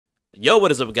Yo,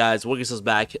 what is up, guys? Welcome us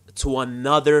back to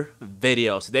another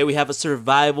video. Today we have a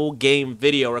survival game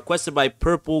video requested by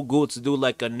Purple Ghoul to do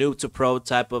like a noob to pro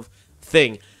type of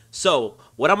thing. So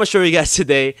what I'm gonna show you guys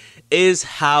today is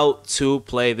how to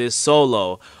play this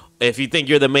solo. If you think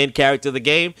you're the main character of the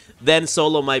game, then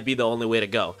solo might be the only way to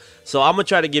go. So I'm gonna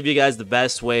try to give you guys the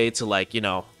best way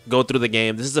to go through the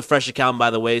game. This is a fresh account, by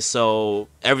the way, so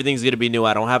everything's gonna be new.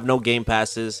 I don't have no game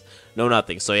passes, no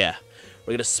nothing. So yeah.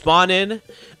 We're gonna spawn in.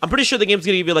 I'm pretty sure the game's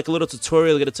gonna give you like a little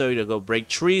tutorial. Gonna tell you to go break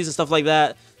trees and stuff like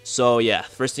that. So yeah,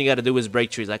 first thing you gotta do is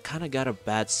break trees. I kind of got a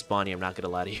bad spawn here, I'm not gonna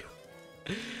lie to you.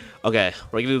 Okay,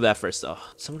 we're gonna do that first though.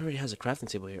 Someone already has a crafting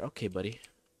table here. Okay, buddy.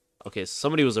 Okay,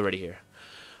 somebody was already here.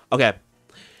 Okay,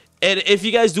 and if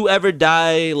you guys do ever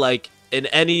die like in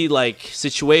any like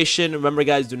situation, remember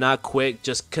guys, do not quit.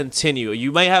 Just continue.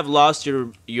 You might have lost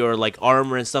your like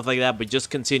armor and stuff like that, but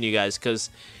just continue, guys, because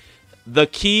the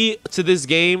key to this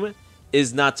game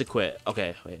is not to quit.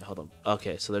 Okay, wait, hold on.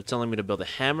 Okay, so they're telling me to build a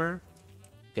hammer.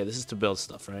 Okay, this is to build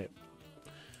stuff, right?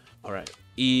 All right,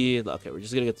 E. Okay, we're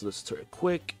just gonna get to this tutorial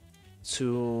quick.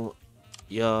 Change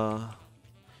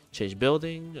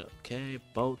building. Okay,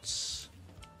 boats.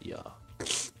 Yeah.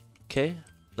 Okay,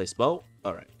 place boat.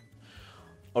 All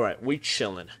right, we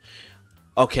chilling.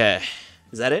 Okay,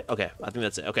 is that it? Okay, I think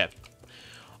that's it. Okay.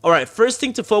 Alright, first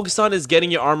thing to focus on is getting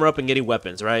your armor up and getting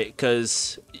weapons, right?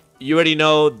 Because you already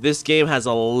know this game has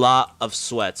a lot of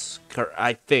sweats,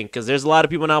 I think. Because there's a lot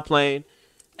of people now playing.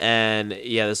 And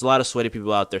yeah, there's a lot of sweaty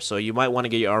people out there. So you might want to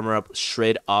get your armor up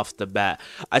straight off the bat.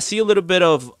 I see a little bit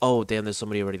of... Oh, damn, there's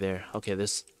somebody already there. Okay,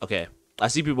 Okay, I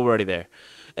see people already there.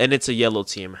 And it's a yellow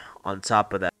team on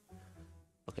top of that.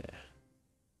 Okay.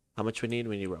 How much we need?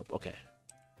 We need rope. Okay.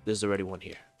 There's already one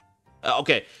here.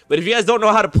 Okay, but if you guys don't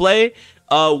know how to play,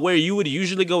 where you would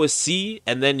usually go is C,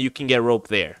 and then you can get rope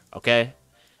there. Okay,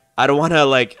 I don't want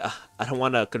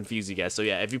to confuse you guys. So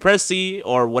yeah, if you press C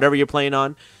or whatever you're playing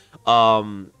on,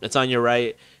 it's on your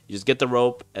right. You just get the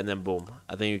rope, and then boom.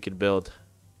 I think you can build.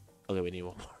 Okay, we need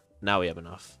one more. Now we have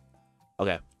enough.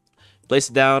 Okay,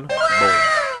 place it down. Boom.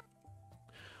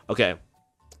 Okay.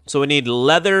 So we need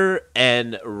leather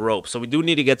and rope. So we do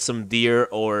need to get some deer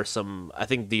or some... I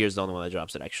think deer is the only one that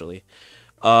drops it, actually.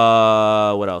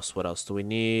 What else? What else do we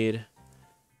need?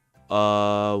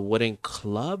 Wooden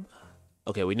club?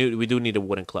 Okay, we do need a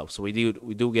wooden club. So we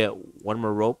do get one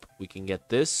more rope. We can get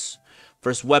this.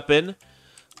 First weapon.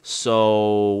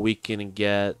 So we can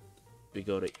get... We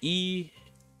go to E.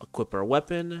 Equip our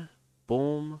weapon.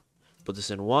 Boom. Put this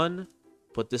in 1.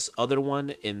 Put this other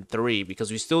one in 3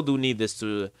 because we still do need this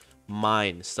to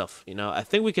mine stuff. You know, I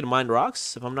think we can mine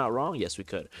rocks if I'm not wrong. Yes, we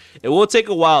could. It will take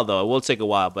a while though. It will take a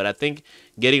while, but I think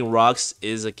getting rocks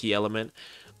is a key element.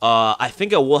 I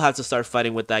think I will have to start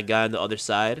fighting with that guy on the other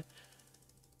side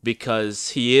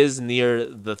because he is near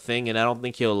the thing, and I don't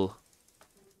think he'll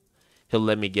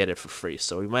let me get it for free.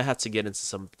 So we might have to get into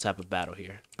some type of battle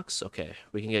here. Okay,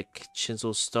 we can get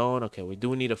chisel stone. Okay, we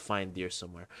do need to find deer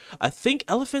somewhere. I think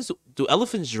elephants... Do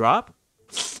elephants drop?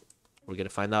 We're gonna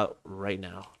find out right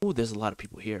now. Oh, there's a lot of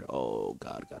people here. Oh,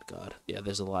 God. Yeah,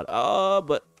 there's a lot.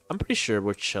 But I'm pretty sure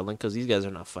we're chilling because these guys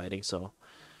are not fighting, so...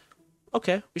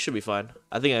 Okay, we should be fine.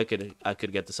 I think I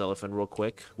could get this elephant real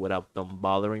quick without them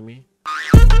bothering me.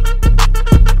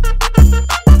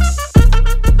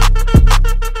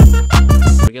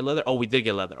 Get leather? Oh, we did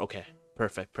get leather. Okay,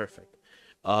 perfect.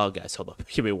 Guys, hold up.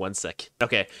 Give me 1 sec.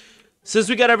 Okay, since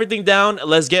we got everything down,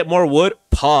 let's get more wood.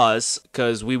 Pause,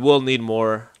 because we will need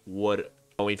more wood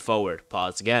going forward.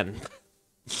 Pause again.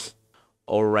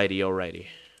 Alrighty.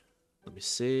 Let me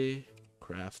see.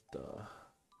 Craft.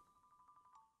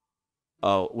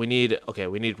 Oh, we need... Okay,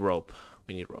 we need rope.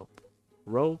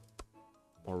 Rope.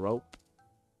 More rope.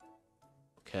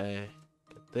 Okay.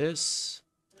 Get this.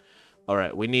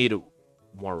 Alright, we need...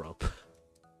 more rope.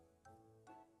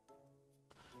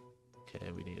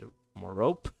 Okay, we need more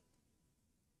rope.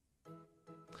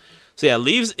 So yeah,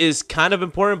 leaves is kind of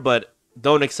important, but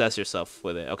don't excess yourself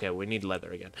with it. Okay, we need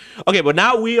leather again. Okay, but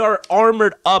now we are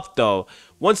armored up though.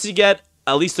 Once you get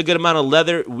at least a good amount of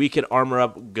leather, we can armor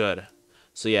up good.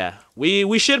 So yeah,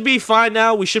 we should be fine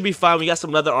now. We should be fine. We got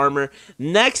some leather armor.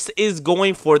 Next is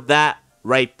going for that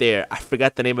right there. I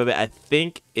forgot the name of it. I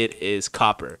think it is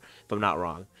copper, if I'm not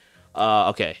wrong.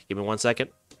 Okay, give me 1 second.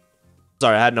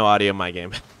 Sorry, I had no audio in my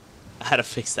game. I had to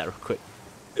fix that real quick.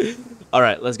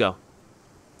 Alright, let's go.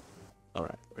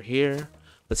 Alright, we're here.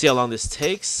 Let's see how long this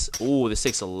takes. Ooh, this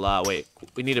takes a lot. Wait,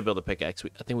 we need to build a pickaxe.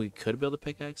 I think we could build a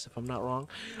pickaxe, if I'm not wrong.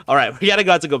 Alright, we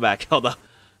gotta go back. Hold on.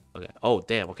 Okay. Oh,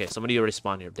 damn. Okay, somebody already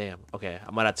spawned here. Damn. Okay,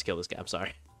 I might have to kill this guy. I'm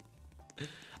sorry.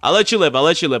 I'll let you live,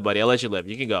 buddy. I'll let you live.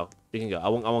 You can go. I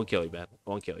won't kill you, man. I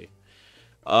won't kill you.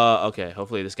 Okay.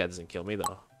 Hopefully this guy doesn't kill me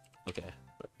though. Okay.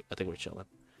 I think we're chilling.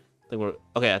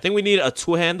 I think we need a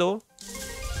 2-handle,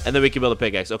 and then we can build a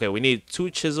pickaxe. Okay, we need 2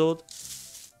 chiseled,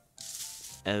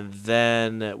 and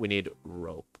then we need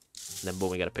rope. And then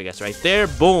boom, we got a pickaxe right there.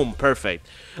 Boom, perfect.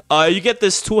 You get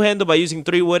this 2-handle by using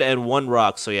 3 wood and 1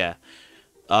 rock. So yeah,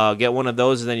 get one of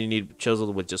those, and then you need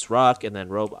chiseled with just rock, and then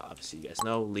rope. Obviously, you guys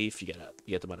know leaf. You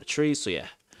get them on a tree. So yeah,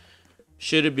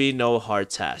 should be no hard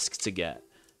task to get.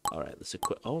 All right, let's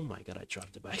equip. Oh my god, I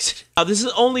dropped it by accident. This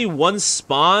is only 1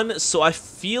 spawn, so I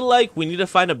feel like we need to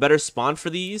find a better spawn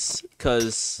for these,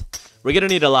 because we're gonna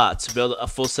need a lot to build a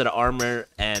full set of armor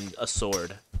and a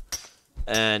sword.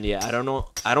 And yeah, I don't know.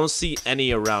 I don't see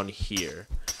any around here.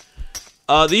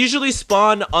 They usually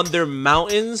spawn under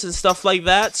mountains and stuff like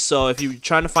that. So if you're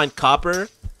trying to find copper,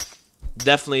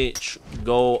 definitely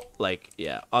go like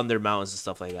under mountains and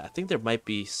stuff like that. I think there might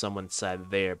be someone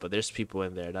inside there, but there's people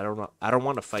in there. And I don't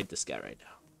want to fight this guy right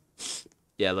now.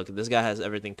 Yeah, look, this guy has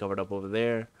everything covered up over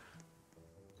there.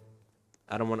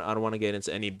 I don't want to get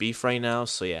into any beef right now.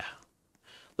 So yeah,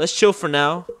 let's chill for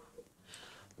now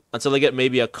until I get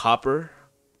maybe a copper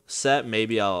set.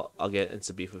 Maybe I'll get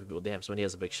into beef with people. Damn, somebody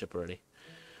has a big ship already.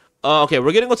 Okay,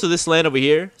 we're gonna go to this land over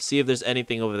here. See if there's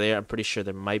anything over there. I'm pretty sure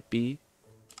there might be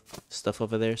stuff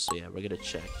over there, so yeah, we're gonna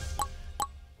check.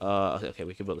 Okay,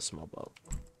 we can build a small boat.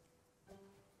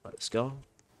 Alright, let's go.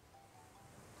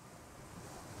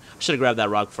 I should have grabbed that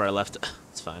rock before I left.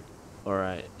 It's fine.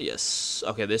 Alright, yes.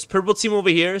 Okay, there's purple team over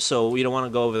here, so we don't want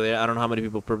to go over there. I don't know how many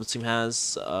people purple team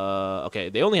has. Okay,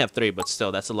 they only have 3, but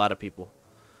still, that's a lot of people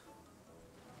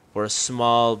for a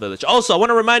small village. Also, I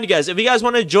want to remind you guys, if you guys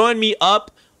want to join me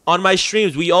up on my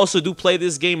streams, we also do play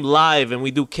this game live, and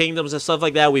we do kingdoms and stuff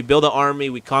like that. We build an army,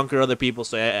 we conquer other people.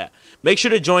 So yeah. Make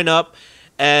sure to join up,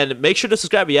 and make sure to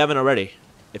subscribe if you haven't already.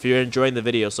 If you're enjoying the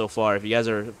video so far, if you guys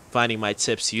are finding my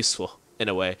tips useful in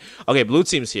a way. Okay, blue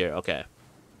team's here. Okay,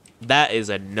 that is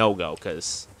a no-go,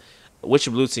 because which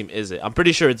blue team is it? I'm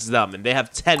pretty sure it's them, and they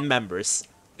have 10 members.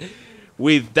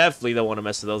 We definitely don't want to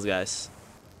mess with those guys.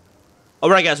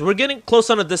 Alright guys, we're getting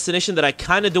close on a destination that I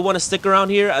kind of do want to stick around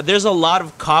here. There's a lot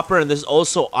of copper and there's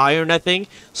also iron, I think.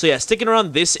 So yeah, sticking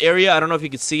around this area, I don't know if you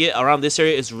can see it, around this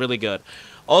area is really good.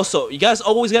 Also, you guys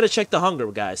always got to check the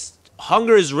hunger, guys.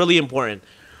 Hunger is really important.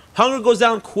 Hunger goes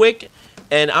down quick,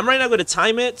 and I'm right now going to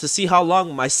time it to see how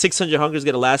long my 600 hunger is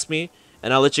going to last me.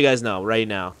 And I'll let you guys know right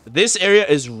now. This area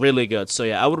is really good. So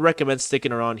yeah, I would recommend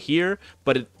sticking around here,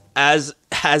 but as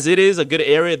it is a good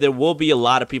area, there will be a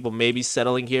lot of people maybe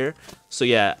settling here. So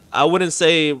yeah, I wouldn't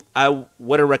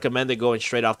recommend it going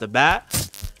straight off the bat,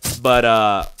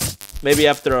 but maybe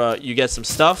after you get some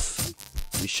stuff,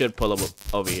 you should pull up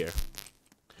over here.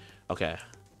 Okay,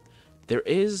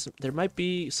 there might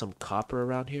be some copper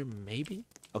around here, maybe.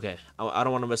 Okay, I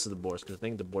don't want to mess with the boars, because I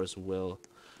think the boars will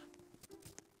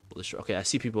destroy. Okay, I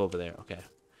see people over there. Okay,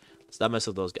 let's not mess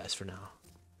with those guys for now.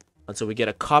 Until we get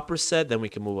a copper set, then we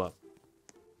can move up.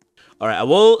 Alright, I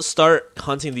will start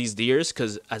hunting these deers,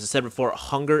 because as I said before,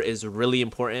 hunger is really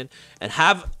important. And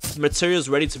have materials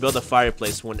ready to build a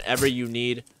fireplace whenever you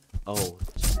need. Oh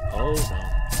no.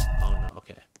 Oh no,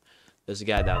 okay. There's a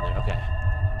guy down there. Okay.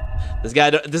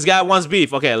 This guy wants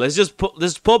beef. Okay,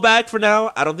 let's pull back for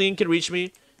now. I don't think he can reach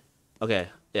me. Okay,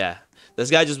 yeah.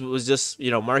 This guy was just, you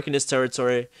know, marking his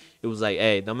territory. It was like,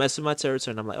 hey, don't mess with my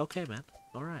territory. And I'm like, okay, man.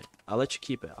 Alright, I'll let you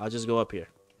keep it. I'll just go up here,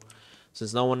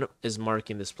 since no one is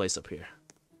marking this place up here.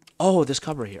 Oh, there's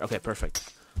cover here. Okay,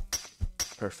 perfect.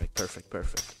 Perfect.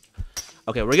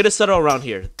 Okay, we're gonna settle around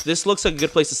here. This looks like a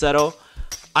good place to settle.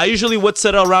 I usually would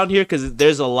settle around here because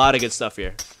there's a lot of good stuff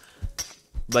here.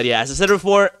 But yeah, as I said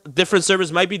before, different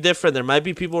servers might be different. There might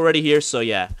be people already here, so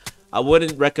yeah, I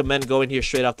wouldn't recommend going here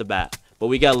straight off the bat. But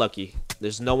we got lucky.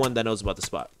 There's no one that knows about the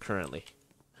spot currently.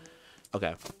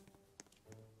 Okay.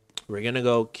 We're gonna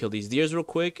go kill these deers real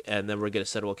quick, and then we're gonna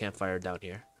settle a campfire down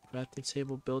here. Crafting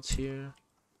table built here.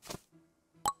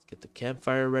 Let's get the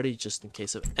campfire ready just in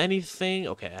case of anything.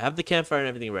 Okay, I have the campfire and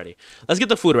everything ready. Let's get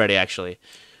the food ready, actually.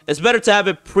 It's better to have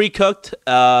it pre-cooked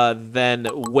than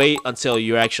wait until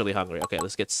you're actually hungry. Okay,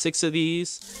 let's get 6 of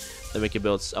these. Then we can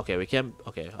build... Okay, we can't...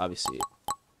 Okay, obviously,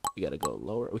 we gotta go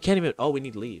lower. We can't even... Oh, we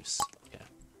need leaves. Okay.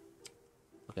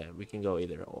 Okay, we can go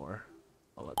either or.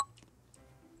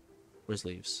 Where's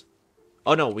leaves?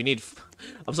 Oh no, we need...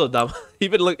 I'm so dumb.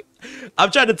 Even look...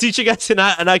 I'm trying to teach you guys and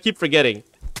I keep forgetting.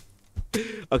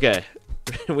 Okay.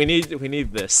 we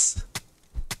need this.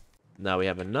 Now we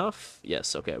have enough.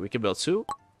 Yes, okay. We can build 2.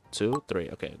 2, 3.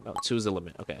 Okay, no, 2 is the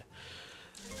limit. Okay.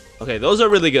 Okay, those are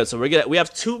really good. So we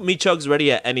have 2 meat chugs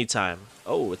ready at any time.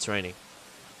 Oh, it's raining.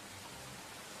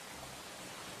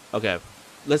 Okay.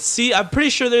 Let's see. I'm pretty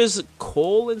sure there's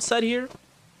coal inside here.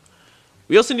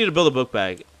 We also need to build a book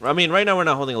bag. I mean, right now we're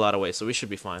not holding a lot of weight, so we should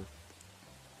be fine.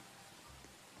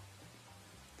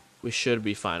 We should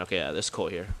be fine. Okay, yeah, there's coal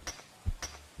here.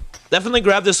 Definitely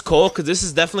grab this coal, because this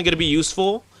is definitely going to be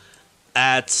useful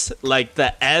at, like,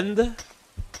 the end.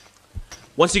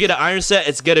 Once you get an iron set,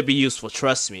 it's going to be useful.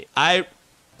 Trust me. I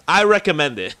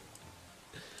recommend it.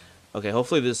 Okay,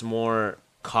 hopefully there's more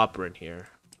copper in here.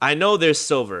 I know there's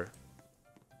silver.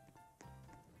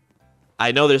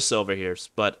 I know there's silver here,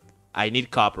 but I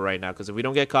need copper right now, because if we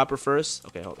don't get copper first...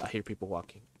 Okay, hold on. I hear people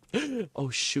walking. Oh,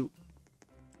 shoot.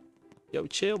 Yo,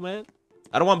 chill, man.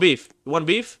 I don't want beef. You want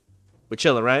beef? We're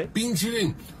chilling, right? You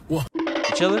chilling? Right.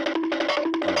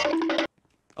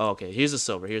 Oh, okay. Here's the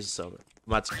silver. Here's the silver.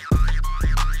 My turn.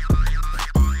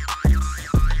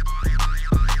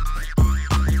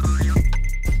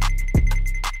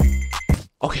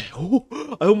 Okay. Ooh,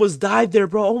 I almost died there,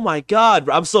 bro. Oh my god.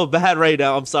 I'm so bad right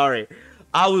now. I'm sorry.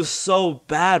 I was so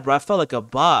bad, bro. I felt like a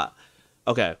bot.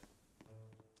 Okay.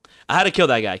 I had to kill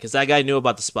that guy because that guy knew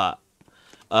about the spot.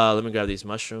 Let me grab these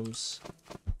mushrooms.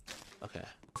 Okay.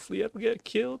 Hopefully I don't get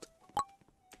killed.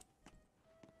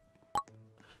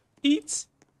 Eat.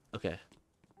 Okay.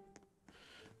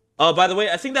 Oh, by the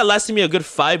way, I think that lasted me a good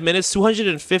 5 minutes.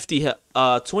 250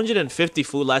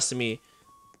 food lasted me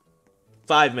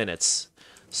 5 minutes.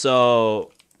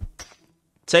 So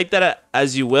take that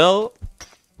as you will.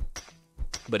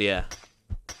 But yeah.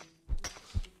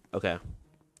 Okay.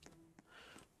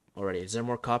 Already, is there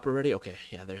more copper already? Okay,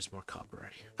 yeah, there's more copper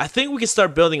already. I think we can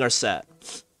start building our set.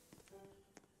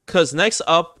 Because next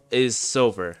up is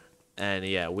silver. And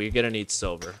yeah, we're gonna need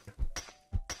silver.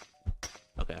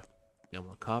 Okay. No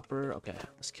more copper. Okay,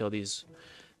 let's kill these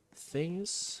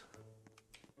things.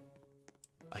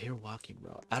 I hear walking,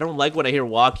 bro. I don't like when I hear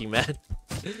walking, man.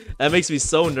 That makes me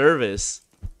so nervous.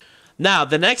 Now,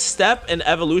 the next step in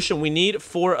evolution, we need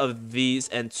 4 of these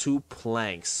and 2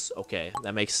 planks. Okay,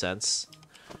 that makes sense.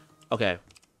 Okay,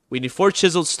 we need 4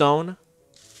 chiseled stone.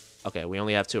 Okay, we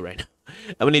only have 2 right now.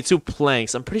 And we need 2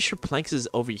 planks. I'm pretty sure planks is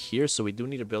over here, so we do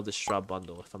need to build a straw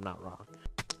bundle, if I'm not wrong.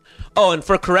 Oh, and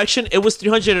for correction, it was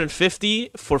 350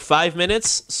 for 5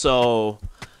 minutes, so...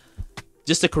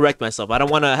 Just to correct myself, I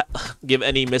don't want to give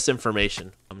any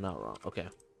misinformation. I'm not wrong. Okay.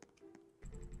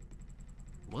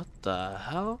 What the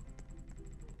hell?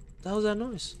 What the hell is that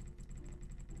noise?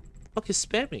 Fuck is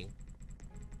spamming?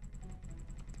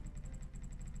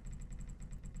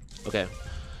 Okay.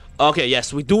 Okay,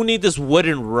 yes, we do need this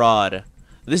wooden rod.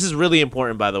 This is really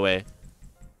important, by the way.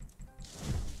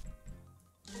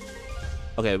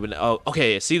 Okay, oh,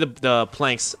 okay, see the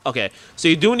planks. Okay, so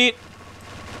you do need...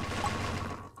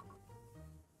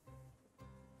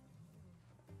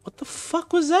 What the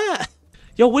fuck was that?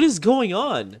 Yo, what is going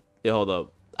on? Yo, hold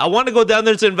up. I want to go down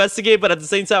there to investigate, but at the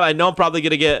same time, I know I'm probably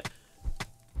gonna get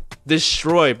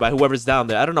destroyed by whoever's down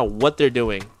there. I don't know what they're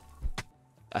doing.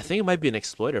 I think it might be an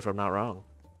exploiter if I'm not wrong.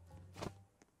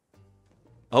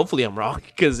 Hopefully I'm wrong,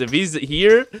 because if he's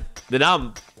here, then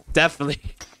I'm definitely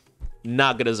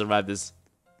not gonna survive this.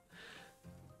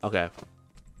 Okay.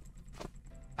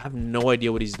 I have no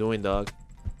idea what he's doing, dog.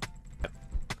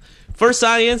 For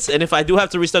science, and if I do have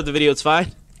to restart the video, it's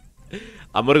fine.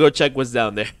 I'm gonna go check what's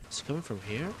down there. It's coming from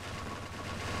here?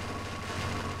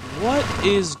 What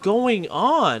is going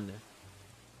on?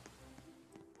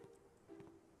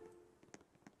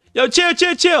 Yo, chill,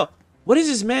 chill, chill. What is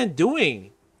this man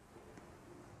doing?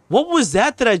 What was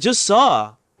that I just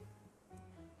saw?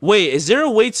 Wait, is there a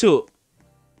way to...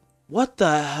 What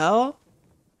the hell?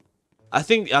 I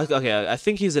think... Okay, I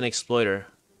think he's an exploiter.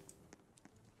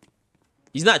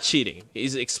 He's not cheating.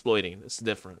 He's exploiting. It's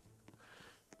different.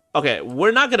 Okay,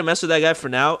 we're not going to mess with that guy for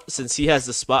now since he has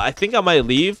the spot. I think I might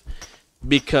leave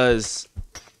because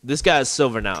this guy is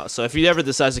silver now. So if he ever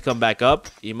decides to come back up,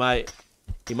 he might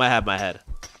have my head.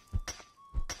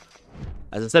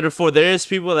 As I said before, there is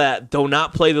people that do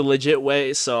not play the legit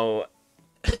way, so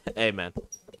hey man.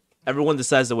 Everyone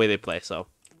decides the way they play, so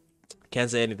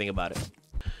can't say anything about it.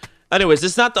 Anyways,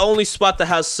 this is not the only spot that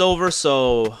has silver,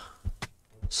 so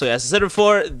yeah, as I said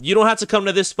before, you don't have to come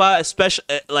to this spot, especially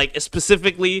like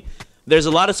specifically. There's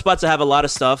a lot of spots that have a lot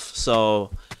of stuff,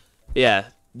 so yeah,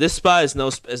 this spot is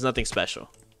nothing special.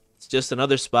 It's just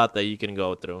another spot that you can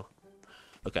go through.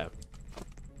 Okay,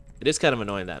 it is kind of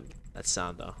annoying that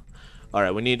sound though. All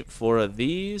right, we need 4 of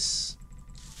these,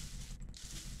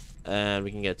 and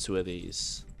we can get 2 of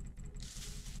these.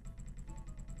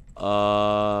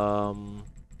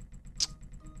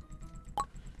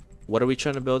 What are we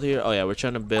trying to build here? Oh yeah, we're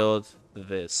trying to build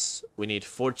this. We need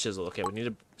 4 chisel. Okay, we need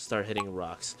to start hitting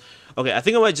rocks. Okay, I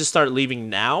think I might just start leaving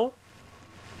now.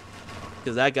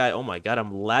 Because that guy, oh my god,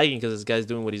 I'm lagging because this guy's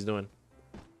doing what he's doing.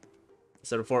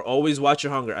 Instead of 4, always watch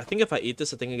your hunger. I think if I eat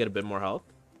this, I think I get a bit more health.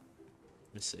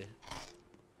 Let me see.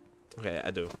 Okay,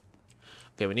 I do.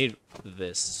 Okay, we need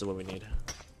this. This is what we need.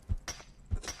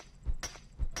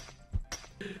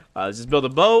 Let's just build a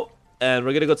boat, and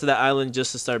we're gonna go to that island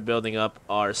just to start building up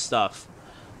our stuff.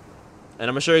 And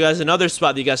I'm gonna show you guys another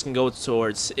spot that you guys can go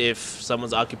towards if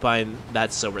someone's occupying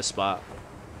that silver spot.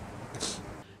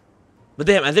 But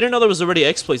damn, I didn't know there was already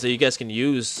exploits that you guys can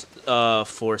use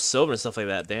for silver and stuff like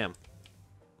that. Damn.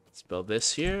 Let's build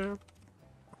this here.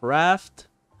 Craft.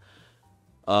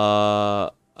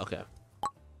 Okay.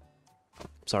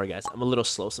 Sorry guys, I'm a little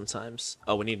slow sometimes.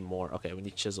 Oh, we need more. Okay, we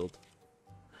need chiseled.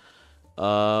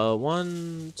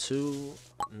 1, 2,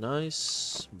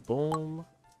 nice. Boom.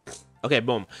 Okay,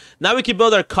 boom. Now we can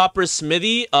build our copper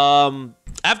smithy.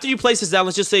 After you place this down,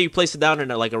 let's just say you place it down in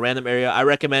like a random area. I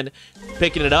recommend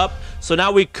picking it up. So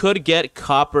now we could get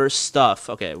copper stuff.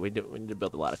 Okay, we need to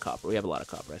build a lot of copper. We have a lot of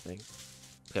copper, I think.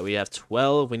 Okay, we have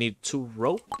 12. We need 2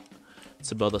 rope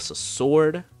to build us a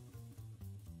sword.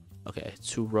 Okay,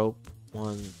 2 rope.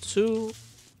 1, 2.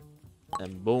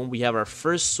 And boom, we have our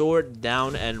first sword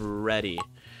down and ready.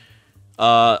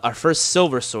 Our first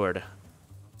silver sword.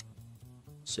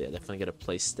 So yeah, definitely gotta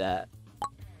place that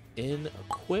in.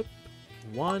 Equip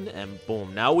 1 and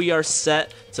boom. Now we are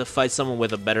set to fight someone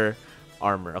with a better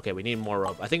armor. Okay, we need more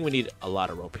rope. I think we need a lot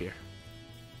of rope here.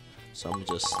 So I'm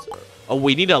just... Oh,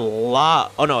 we need a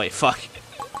lot. Oh no, wait, fuck.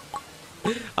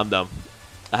 I'm dumb.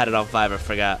 I had it on 5, I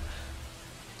forgot.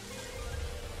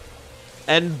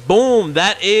 And boom,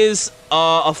 that is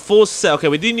a full set. Okay,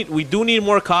 we do need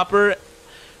more copper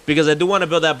because I do want to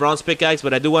build that bronze pickaxe,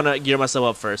 but I do want to gear myself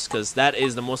up first because that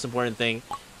is the most important thing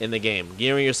in the game,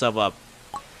 gearing yourself up.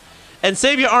 And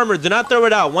save your armor. Do not throw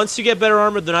it out. Once you get better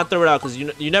armor, do not throw it out because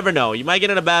you never know. You might get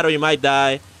in a battle, you might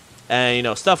die, and you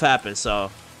know stuff happens.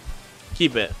 So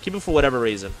keep it for whatever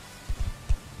reason.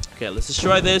 Okay, let's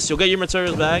destroy this. You'll get your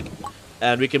materials back,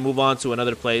 and we can move on to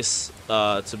another place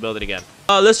to build it again.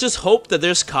 Let's just hope that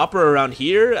there's copper around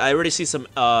here. I already see some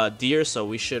deer, so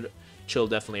we should chill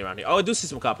definitely around here. Oh, I do see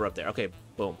some copper up there. Okay,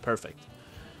 boom, perfect.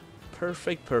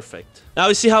 Perfect. Now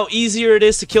we see how easier it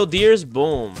is to kill deers.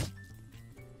 Boom.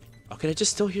 Oh, can I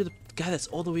just still hear the guy that's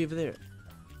all the way over there?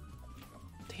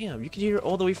 Damn, you can hear it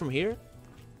all the way from here?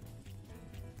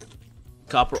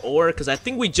 Copper ore, because I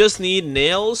think we just need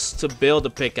nails to build the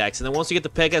pickaxe. And then once we get the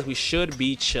pickaxe, we should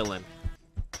be chilling.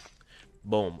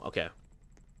 Boom, okay.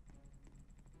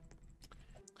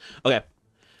 Okay.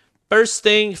 First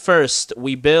thing first,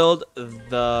 we build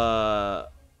the...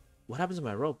 What happens to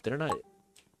my rope? Didn't I...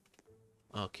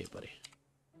 Okay, buddy.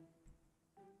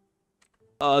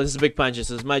 Oh, this is a big punch.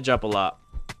 This might drop a lot.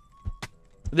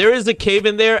 There is a cave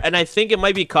in there, and I think it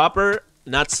might be copper,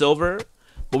 not silver.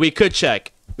 But we could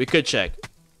check.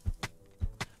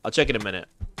 I'll check in a minute.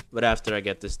 But after I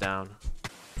get this down.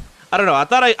 I don't know. I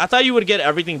thought you would get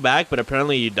everything back, but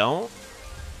apparently you don't.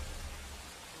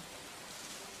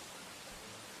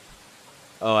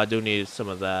 Oh, I do need some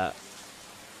of that.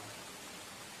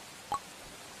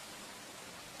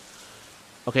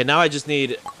 Okay, now I just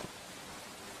need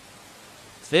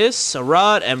this, a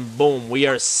rod, and boom. We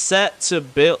are set to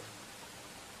build.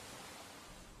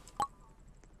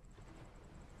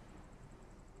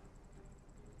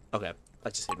 Okay, I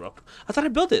just need rope. I thought I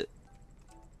built it.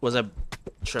 Was I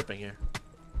tripping here?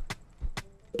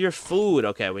 Your food.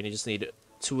 Okay, we just need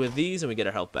 2 of these, and we get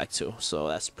our health back too. So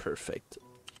that's perfect.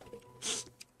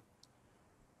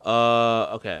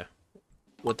 Okay.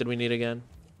 What did we need again?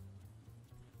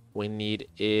 We need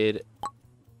it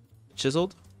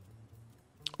chiseled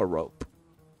or rope.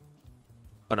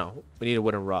 Oh no, we need a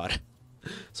wooden rod.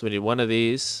 So we need 1 of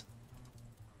these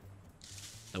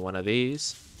and 1 of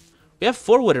these. We have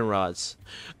 4 wooden rods.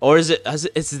 Or is it,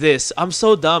 it's this. I'm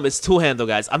so dumb. It's 2-handle,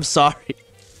 guys. I'm sorry.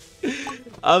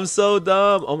 I'm so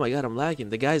dumb. Oh my god, I'm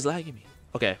lagging. The guy's lagging me.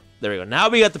 Okay, there we go. Now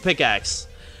we got the pickaxe.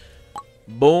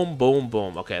 Boom, boom,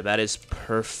 boom. Okay, that is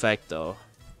perfecto.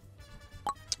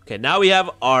 Okay, now we have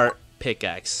our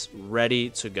pickaxe ready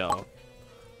to go.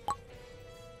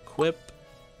 Equip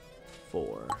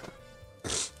 4.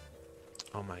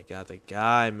 Oh my god, the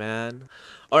guy, man.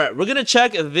 Alright, we're gonna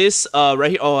check this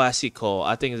right here. Oh, I see coal.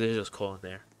 I think there's just coal in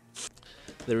there.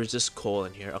 There is just coal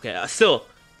in here. Okay, still,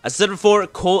 as I said before,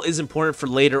 coal is important for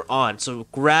later on. So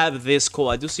grab this coal.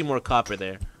 I do see more copper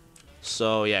there.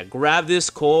 So yeah, grab this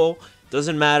coal.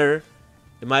 Doesn't matter.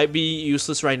 It might be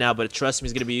useless right now, but trust me,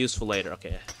 it's gonna be useful later.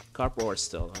 Okay, copper ore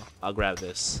still though. I'll grab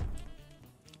this.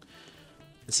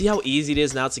 And see how easy it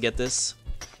is now to get this?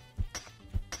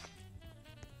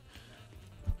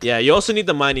 Yeah, you also need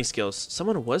the mining skills.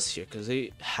 Someone was here because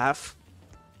they half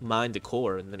mined the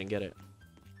core and didn't get it.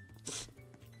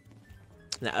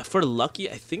 Now, if we're lucky,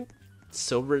 I think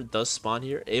silver does spawn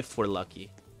here if we're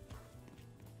lucky.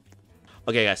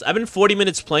 Okay, guys, I've been 40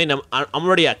 minutes playing. I'm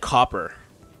already at copper.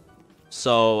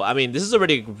 So, I mean, this is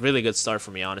already a really good start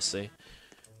for me, honestly.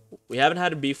 We haven't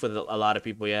had a beef with a lot of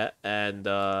people yet. And,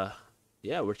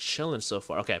 yeah, we're chilling so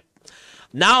far. Okay.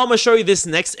 Now I'm going to show you this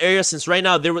next area. Since right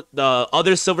now, the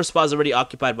other silver spot is already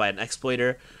occupied by an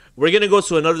exploiter. We're going to go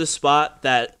to another spot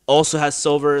that also has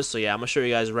silver. So, yeah, I'm going to show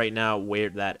you guys right now where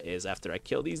that is after I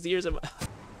kill these deers.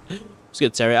 Let's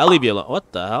get Terry. I'll leave you alone.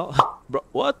 What the hell? Bro,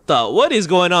 what is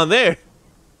going on there?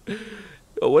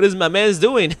 What is my man's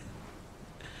doing?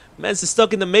 Man's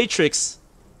stuck in the Matrix.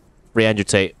 Free Andrew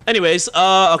Tate. Anyways,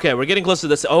 okay, we're getting close to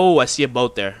this. Oh, I see a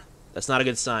boat there. That's not a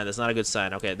good sign. That's not a good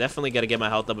sign. Okay, definitely gotta get my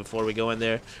health up before we go in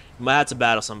there. Might have to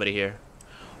battle somebody here.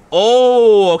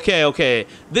 Oh, okay, okay.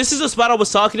 This is the spot I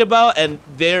was talking about, and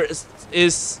there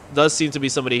does seem to be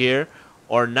somebody here,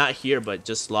 or not here, but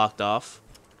just locked off.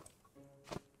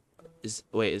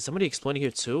 Wait, is somebody exploiting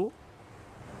here too?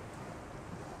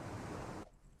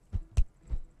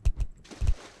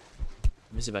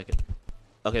 Let me see if I can.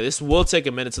 Okay, this will take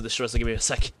a minute to destroy, so give me a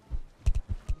second.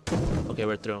 Okay,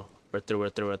 we're through. We're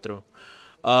through.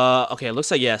 Okay, it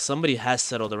looks like, yeah, somebody has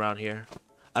settled around here.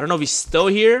 I don't know if he's still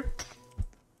here,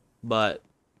 but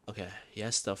okay, he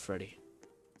has stuff ready.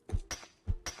 I'm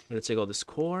gonna take all this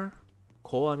coal,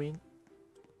 I mean.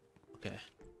 Okay.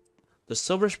 The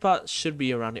silver spot should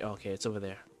be around here. Oh, okay, it's over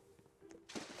there.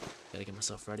 Gotta get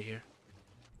myself ready here.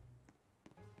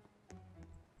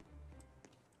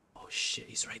 Oh shit,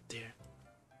 he's right there.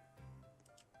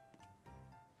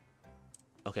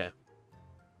 Okay.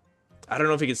 I don't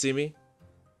know if he can see me.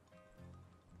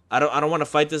 I don't want to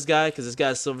fight this guy because this guy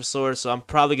has silver sword, so I'm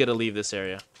probably gonna leave this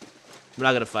area. I'm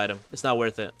not gonna fight him. It's not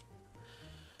worth it.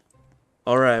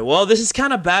 Alright, well, this is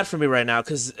kind of bad for me right now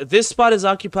because this spot is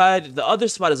occupied. The other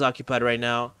spot is occupied right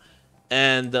now.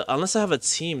 And unless I have a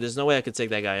team, there's no way I could take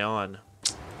that guy on.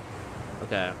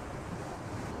 Okay.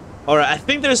 Alright, I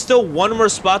think there's still one more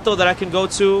spot, though, that I can go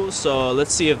to. So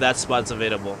let's see if that spot's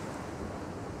available.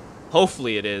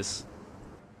 Hopefully it is.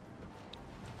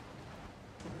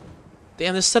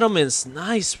 Damn, this settlement's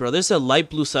nice, bro. There's a light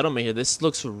blue settlement here. This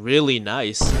looks really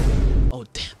nice. Oh,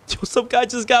 damn. Some guy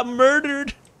just got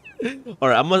murdered.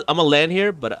 Alright, I'm gonna land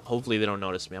here, but hopefully they don't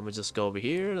notice me. I'm gonna just go over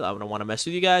here. I don't want to mess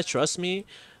with you guys. Trust me.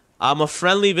 I'm a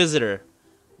friendly visitor.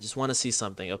 Just want to see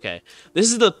something. Okay.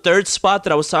 This is the third spot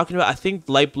that I was talking about. I think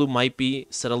light blue might be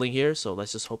settling here. So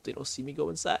let's just hope they don't see me go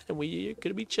inside. And we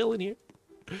could be chilling here.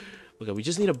 Okay, we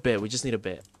just need a bit. We just need a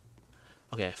bit.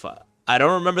 Okay, I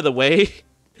don't remember the way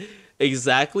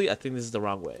exactly. I think this is the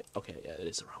wrong way. Okay, yeah, it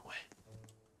is the wrong way.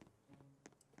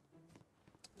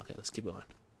 Okay, let's keep going.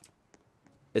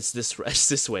 It's this way. It's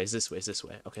this way. It's this way. It's this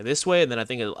way. Okay, this way, and then I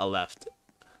think a left.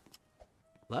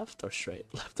 Left or straight?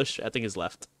 Left or straight? I think it's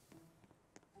left.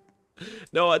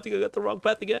 No, I think I got the wrong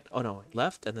path again. Oh, no.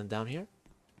 Left and then down here?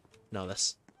 No,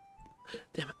 that's...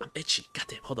 Damn it, I'm itchy.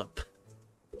 Goddamn, hold up.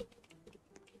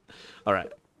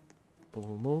 Alright.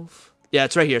 We'll move. Yeah,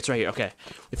 it's right here. It's right here. Okay.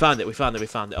 We found it. We found it. We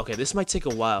found it. Okay, this might take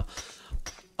a while.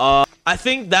 I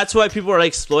think that's why people are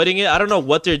exploiting it. I don't know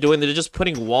what they're doing. They're just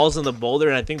putting walls on the boulder,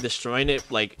 and I think destroying it,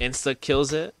 like, insta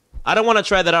kills it. I don't want to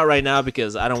try that out right now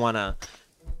because I don't want to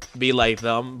be like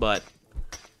them, but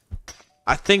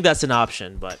I think that's an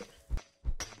option, but...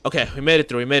 Okay, we made it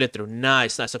through. We made it through.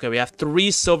 Nice, nice. Okay, we have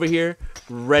 3 silver here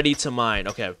ready to mine.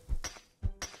 Okay.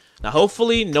 Now,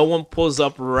 hopefully, no one pulls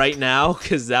up right now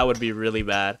because that would be really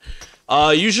bad.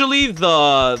 Usually,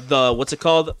 the what's it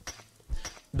called?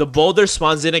 The boulder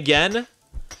spawns in again.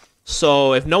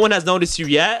 So, if no one has noticed you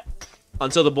yet,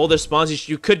 until the boulder spawns,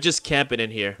 you could just camp it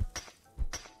in here.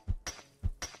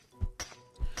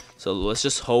 So, let's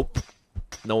just hope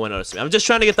no one notices me. I'm just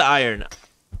trying to get the iron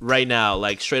right now,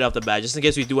 like straight off the bat, just in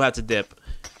case we do have to dip.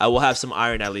 I will have some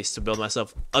iron at least to build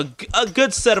myself a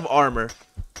good set of armor.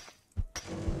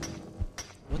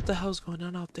 What the hell's going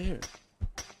on out there?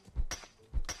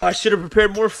 I should have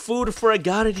prepared more food before I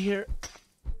got in here,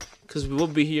 because we will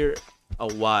be here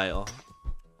a while.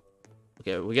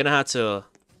 Okay, we're gonna have to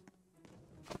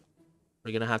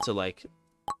like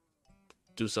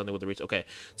do something with the reach. Okay,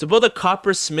 to build a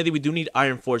copper smithy, we do need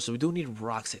iron forge, so we do need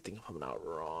rocks, I think, if I'm not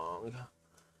wrong.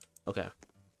 Okay.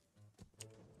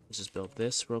 Let's just build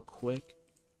this real quick.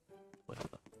 Wait, hold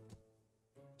up.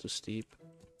 Too steep.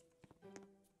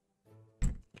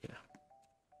 Okay.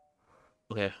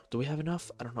 Okay, do we have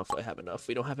enough? I don't know if I have enough.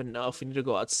 We don't have enough. We need to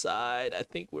go outside. I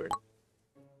think we're...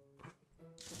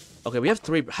 Okay, we have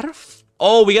 3... How do...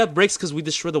 Oh, we got bricks because we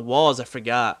destroyed the walls. I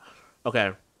forgot.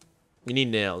 Okay. We need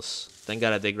nails. Thank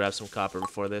God I did grab some copper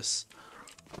before this.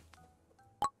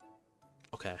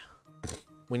 Okay.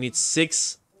 We need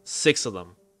six of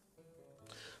them.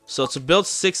 So to build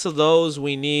 6 of those,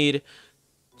 we need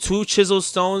 2 chisel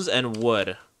stones and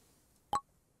wood.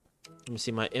 Let me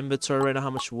see my inventory right now, how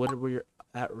much wood we're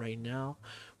at right now.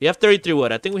 We have 33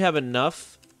 wood. I think we have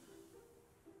enough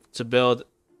to build.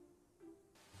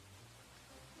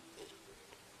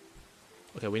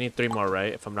 Okay, we need 3 more,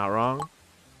 right? If I'm not wrong.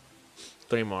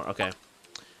 3 more, okay.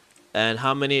 And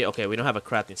how many? Okay, we don't have a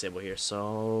crafting table here,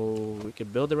 so we can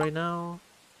build it right now.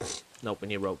 Nope, we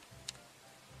need rope.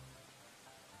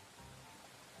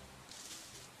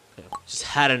 Okay, just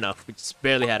had enough. We just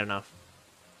barely had enough.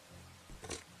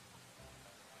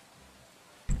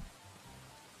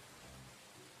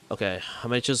 Okay, how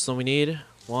many chisels do we need?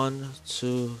 1,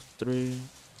 2, 3.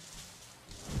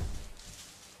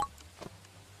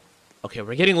 Okay,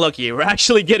 we're getting lucky. We're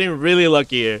actually getting really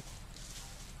lucky here.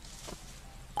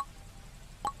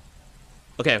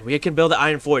 Okay, we can build the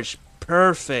iron forge.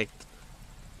 Perfect.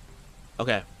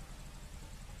 Okay.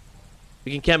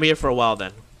 We can camp here for a while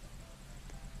then.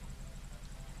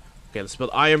 Okay, let's build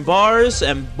iron bars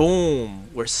and boom.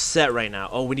 We're set right now.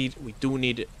 Oh, we do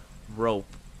need rope.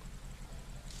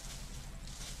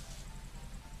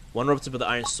 1 rope to build the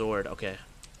iron sword. Okay.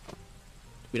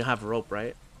 We don't have rope,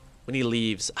 right? We need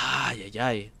leaves. Ah,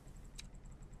 yeah.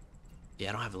 Yeah,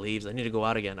 I don't have leaves. I need to go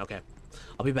out again. Okay.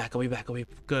 I'll be back.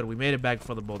 Good. We made it back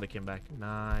before the boulder came back.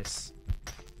 Nice.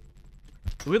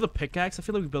 Do we have a pickaxe? I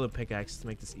feel like we build a pickaxe to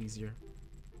make this easier.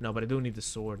 No, but I do need the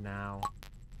sword now.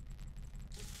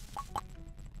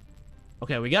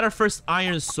 Okay, we got our first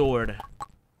iron sword.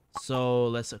 So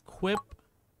let's equip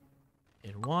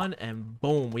in 1 and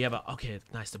boom. We have a... Okay,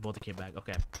 nice. The boulder came back.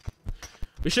 Okay.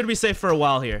 We should be safe for a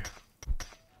while here.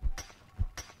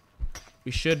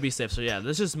 We should be safe. So yeah,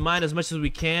 let's just mine as much as we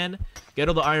can. Get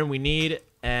all the iron we need.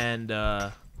 And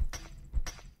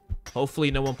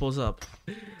hopefully no one pulls up.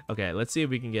 Okay, let's see if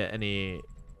we can get any...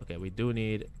 Okay, we do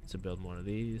need to build one of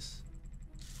these.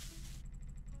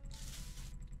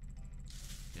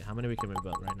 Okay, how many we can we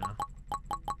build right now?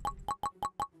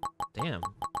 Damn.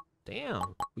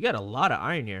 We got a lot of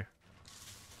iron here.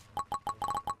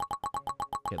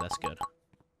 Okay, that's good.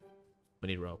 We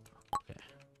need rope. Okay.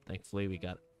 Thankfully, we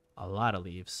got a lot of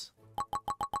leaves.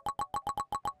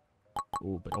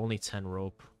 Ooh, but only 10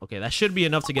 rope. Okay, that should be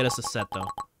enough to get us a set, though.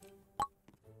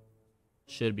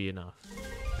 Should be enough.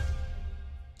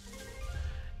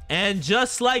 And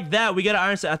just like that, we got an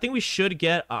iron set. I think we should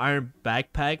get an iron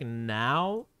backpack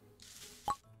now.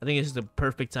 I think it's the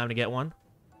perfect time to get one.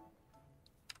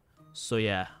 So,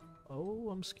 yeah. Oh,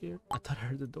 I'm scared. I thought I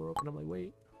heard the door open. I'm like,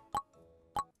 wait.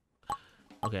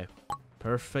 Okay.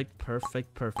 Perfect.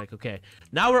 Okay.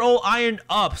 Now we're all ironed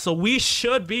up. So we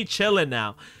should be chilling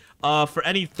now. For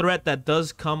any threat that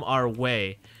does come our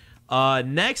way.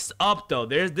 Next up, though,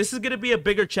 this is going to be a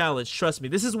bigger challenge. Trust me.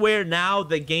 This is where now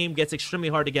the game gets extremely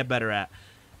hard to get better at.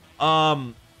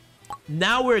 Now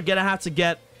we're going to have to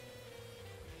get...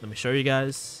 Let me show you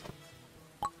guys.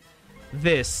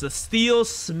 The steel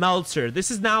smelter.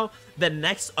 This is now the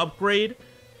next upgrade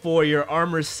for your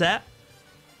armor set.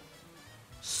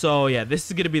 So yeah, this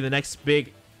is gonna be the next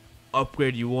big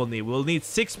upgrade you will need. We'll need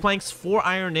 6 planks, 4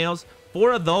 iron nails,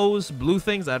 4 of those blue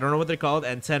things, I don't know what they're called,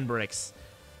 and 10 bricks.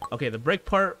 Okay, the brick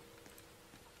part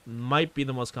might be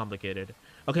the most complicated.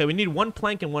 Okay, we need 1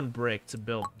 plank and 1 brick to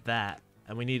build that,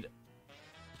 and we need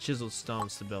chiseled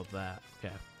stones to build that.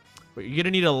 Okay, but you're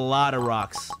gonna need a lot of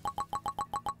rocks.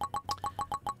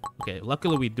 Okay,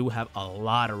 luckily we do have a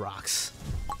lot of rocks.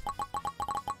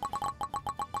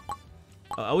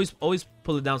 Always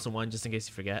pull it down to 1 just in case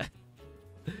you forget.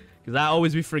 Because I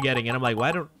always be forgetting, and I'm like,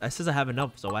 why don't... It says I have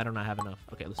enough, so why don't I have enough?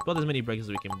 Okay, let's build as many bricks as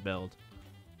we can build.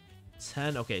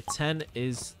 10, okay, 10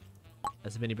 is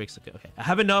as many bricks. Okay, I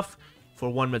have enough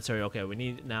for 1 material. Okay, we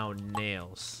need now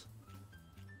nails.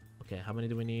 Okay, how many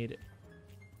do we need?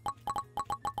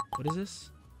 What is this?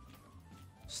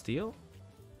 Steel?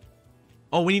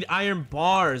 Oh, we need iron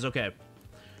bars. Okay.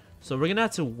 So we're gonna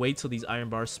have to wait till these iron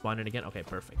bars spawn in again. Okay,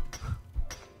 perfect.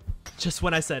 Just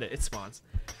when I said it, it spawns.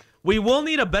 We will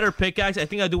need a better pickaxe. I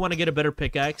think I do want to get a better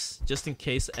pickaxe just in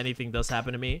case anything does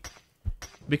happen to me.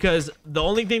 Because the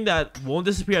only thing that won't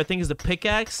disappear, I think, is the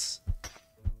pickaxe.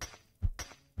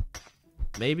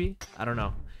 Maybe? I don't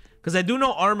know. Because I do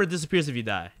know armor disappears if you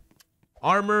die.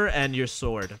 Armor and your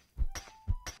sword.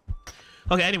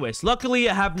 Okay, anyways, luckily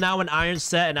I have now an iron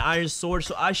set and an iron sword,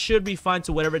 so I should be fine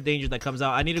to whatever danger that comes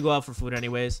out. I need to go out for food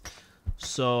anyways,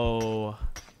 so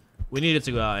we needed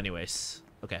to go out anyways.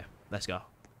 Okay, let's go.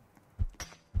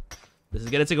 This is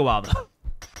gonna take a while though.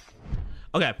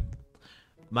 Okay,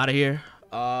 I'm out of here.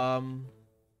 Now,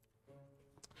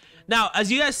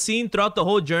 as you guys seen throughout the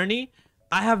whole journey,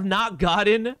 I have not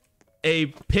gotten a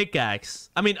pickaxe.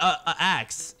 I mean, a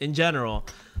axe in general.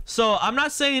 So I'm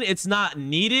not saying it's not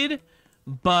needed,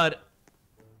 but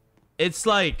it's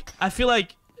like I feel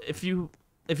like if you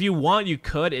want, you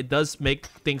could. It does make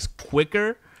things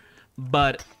quicker,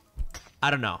 but I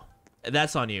don't know.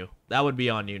 That's on you. That would be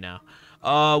on you now.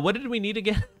 What did we need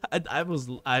again? I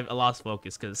lost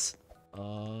focus because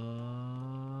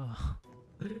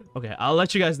okay, I'll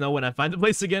let you guys know when I find the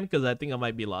place again because I think I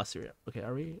might be lost here. Okay,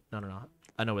 are we? No.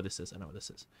 I know where this is. I know where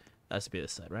this is. That has to be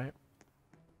this side, right?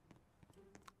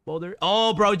 Boulder.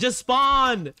 Oh, bro, just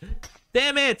spawned.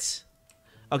 Damn it.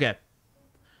 Okay.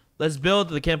 Let's build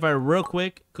the campfire real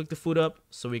quick. Cook the food up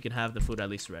so we can have the food at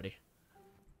least ready.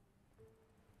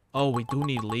 Oh, we do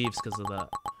need leaves because of the...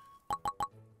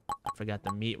 I forgot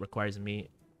the meat requires meat.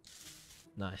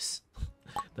 Nice.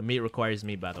 The meat requires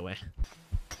meat, by the way.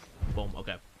 Boom.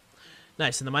 Okay.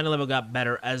 Nice. And the mining level got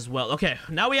better as well. Okay.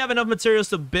 Now we have enough materials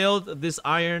to build this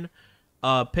iron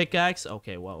pickaxe.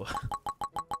 Okay, whoa.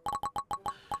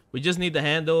 We just need the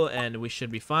handle and we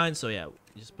should be fine. So, yeah.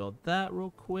 Just build that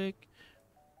real quick.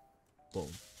 Boom.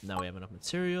 Now we have enough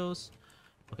materials.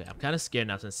 Okay, I'm kind of scared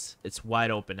now since it's wide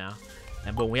open now.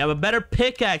 And boom, we have a better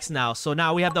pickaxe now. So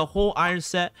now we have the whole iron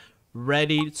set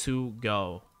ready to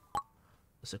go.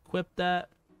 Let's equip that.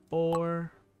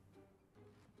 Or...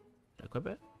 Did I equip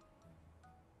it?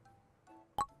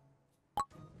 I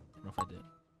don't know if I did.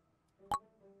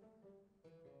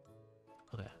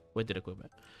 Okay, wait, did I equip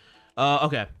it?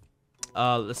 Okay.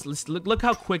 Let's look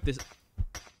how quick this...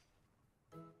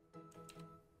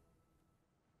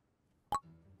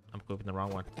 I'm equipping the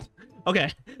wrong one.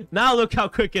 Okay, now look how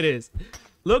quick it is.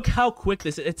 Look how quick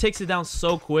this is. It takes it down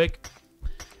so quick.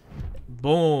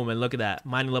 Boom, and look at that.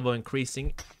 Mining level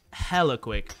increasing hella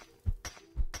quick.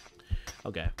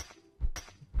 Okay.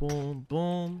 Boom,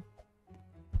 boom.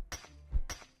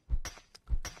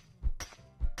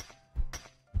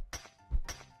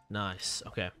 Nice.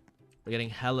 Okay. We're getting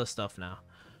hella stuff now.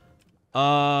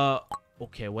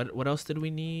 Okay, what else did we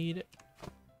need?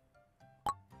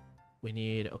 We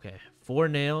need, okay, 4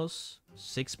 nails,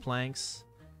 6 planks,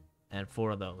 and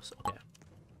 4 of those. Okay.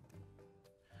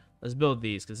 Let's build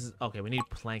these, because, okay, we need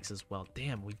planks as well.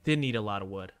 Damn, we did need a lot of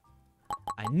wood.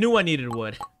 I knew I needed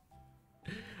wood.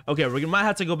 Okay, we might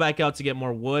have to go back out to get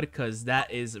more wood, because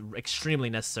that is extremely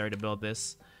necessary to build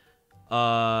this.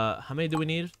 How many do we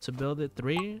need to build it?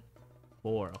 3?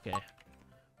 4, okay.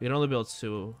 We can only build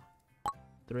 2.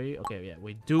 3, okay, yeah.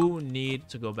 We do need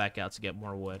to go back out to get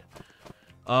more wood.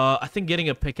 I think getting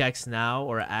a pickaxe now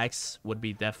or an axe would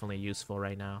be definitely useful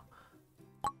right now.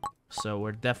 So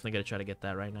we're definitely gonna try to get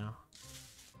that right now.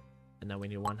 And then we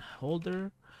need 1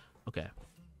 holder. Okay.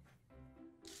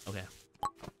 Okay.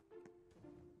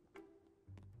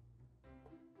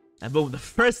 And boom, the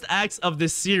first axe of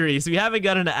this series. We haven't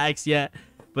gotten an axe yet,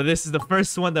 but this is the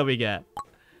first one that we get.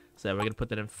 So we're gonna put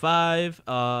that in 5.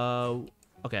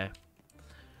 Okay.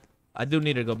 I do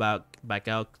need to go back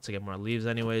out to get more leaves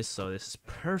anyways, so this is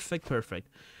perfect.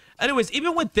 Anyways,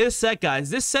 even with this set, guys,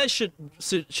 this set should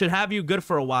have you good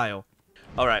for a while.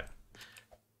 All right,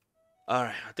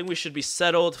 I think we should be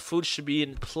settled. Food should be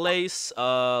in place.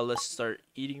 Let's start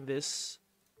eating this.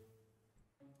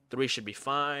 3 should be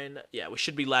fine. Yeah, we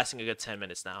should be lasting a good 10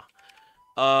 minutes now.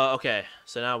 Okay,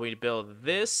 so now we build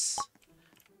this.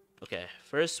 Okay,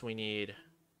 first we need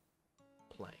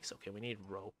planks. Okay, we need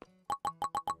rope.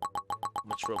 How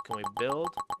much rope can we build?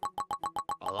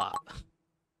 A lot.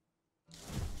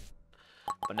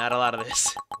 But not a lot of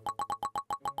this.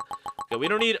 Okay, we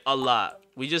don't need a lot.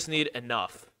 We just need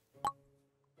enough.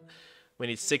 We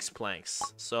need 6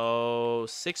 planks. So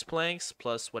 6 planks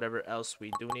plus whatever else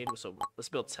we do need. So let's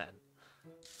build 10.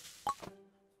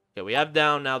 Okay, we have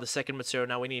down now the second material.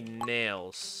 Now we need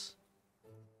nails.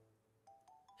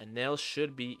 And nails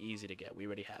should be easy to get. We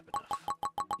already have enough.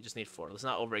 We just need 4. Let's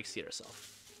not overexceed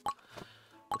ourselves.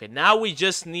 Okay, now we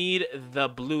just need the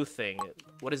blue thing.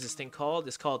 What is this thing called?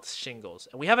 It's called shingles.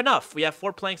 And we have enough. We have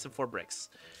 4 planks and 4 bricks.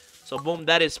 So, boom,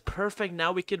 that is perfect.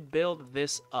 Now we can build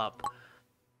this up.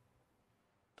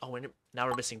 Oh, now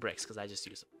we're missing bricks because I just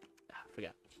used them. I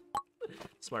forgot.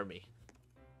 Smart me.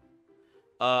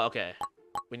 Okay.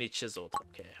 We need chiseled.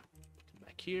 Okay. Come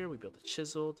back here. We build a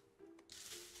chiseled.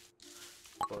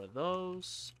 4 of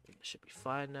those. It should be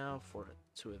fine now for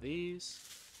 2 of these.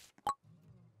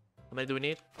 How many do we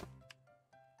need?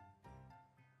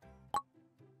 How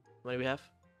many do we have?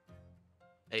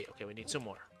 8. Okay, we need 2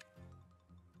 more.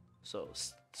 So,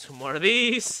 2 more of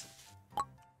these.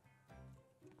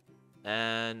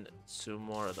 And 2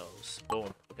 more of those.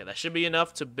 Boom. Okay, that should be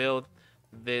enough to build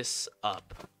this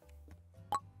up.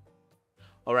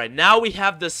 All right, now we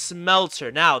have the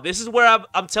smelter. Now, this is where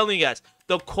I'm telling you guys,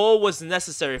 the coal was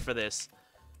necessary for this.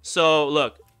 So,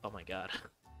 look. Oh, my God.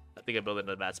 I think I built it in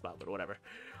a bad spot, but whatever.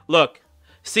 Look.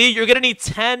 See, you're going to need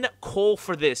 10 coal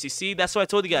for this. You see, that's what I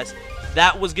told you guys.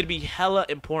 That was going to be hella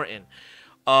important.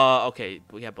 Okay,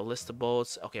 we have ballista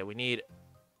bolts. Okay, we need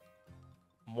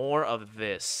more of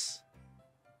this.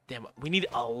 Damn, we need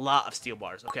a lot of steel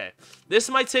bars. Okay, this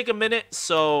might take a minute,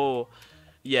 so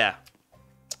yeah.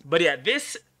 But yeah,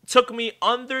 this took me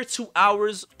under 2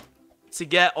 hours to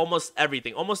get almost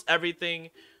everything. Almost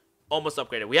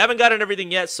upgraded. We haven't gotten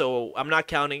everything yet, so I'm not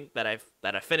counting that I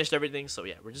finished everything. So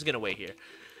yeah, we're just gonna wait here.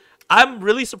 I'm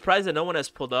really surprised that no one has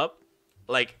pulled up,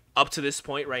 like, up to this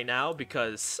point right now,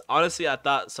 because honestly, I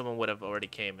thought someone would have already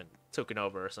came and taken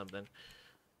over or something.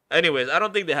 Anyways, I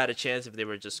don't think they had a chance if they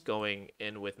were just going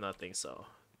in with nothing. So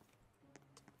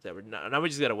yeah, now we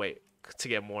just gotta wait to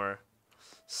get more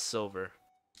silver.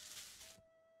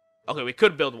 Okay, we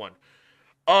could build one.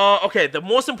 Okay, the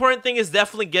most important thing is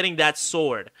definitely getting that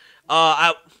sword.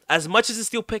 As much as the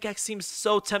steel pickaxe seems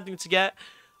so tempting to get,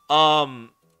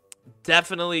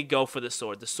 definitely go for the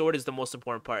sword. The sword is the most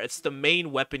important part. It's the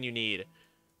main weapon you need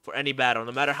for any battle.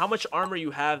 No matter how much armor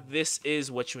you have, this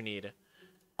is what you need.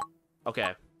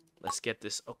 Okay, let's get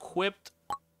this equipped.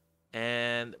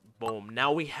 And boom.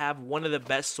 Now we have one of the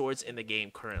best swords in the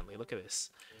game currently. Look at this.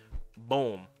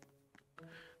 Boom.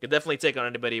 Can definitely take on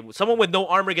anybody. Someone with no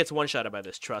armor gets one-shotted by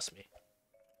this. Trust me.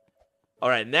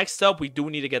 Alright, next up, we do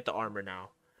need to get the armor now.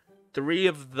 3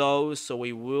 of those, so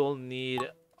we will need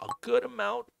a good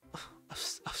amount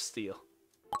of steel.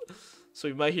 So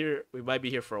we might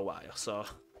be here for a while. So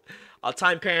I'll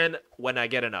time pan when I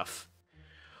get enough.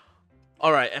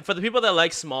 Alright, and for the people that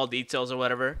like small details or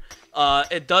whatever,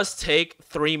 it does take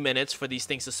 3 minutes for these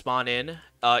things to spawn in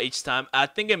each time. I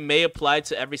think it may apply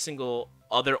to every single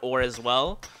other ore as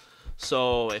well.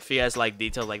 So if you guys like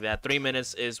details like that, 3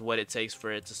 minutes is what it takes for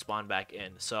it to spawn back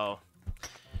in. So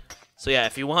yeah,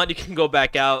 if you want, you can go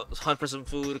back out, hunt for some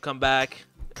food, come back,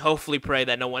 hopefully pray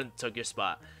that no one took your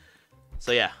spot.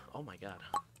 So yeah. Oh my god.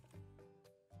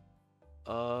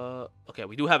 Okay,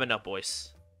 we do have enough,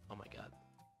 boys. Oh my god.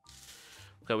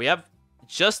 Okay, we have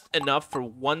just enough for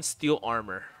 1 steel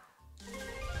armor.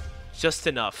 Just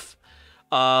enough.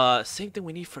 Same thing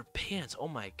we need for pants. Oh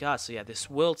my god. So yeah, this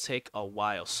will take a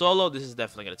while. Solo, this is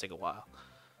definitely gonna take a while.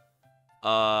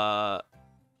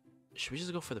 Should we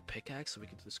just go for the pickaxe so we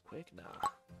can do this quick? Nah.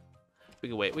 We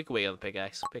can wait. We can wait on the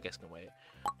pickaxe. Pickaxe can wait.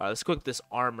 Alright, let's cook this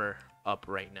armor up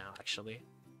right now, actually.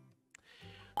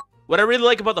 What I really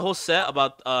like about the whole set,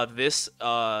 about this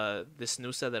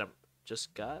new set that I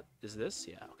just got, is this?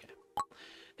 Yeah, okay.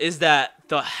 Is that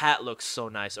the hat looks so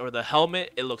nice, or the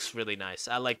helmet, it looks really nice.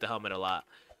 I like the helmet a lot,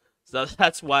 so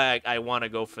that's why I want to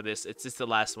go for this. It's just the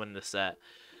last one in the set.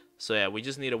 So yeah, we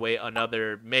just need to wait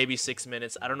another maybe 6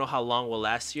 minutes. I don't know how long we'll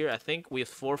last here. I think with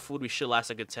 4 food we should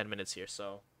last a good 10 minutes here.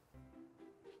 So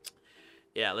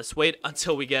yeah, let's wait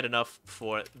until we get enough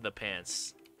for the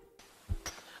pants.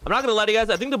 I'm not gonna lie to you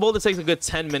guys, I think the boulder takes a good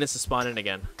 10 minutes to spawn in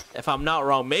again, if I'm not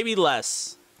wrong. Maybe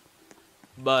less,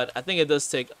 but I think it does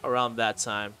take around that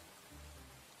time.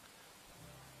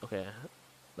 Okay,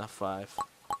 not 5.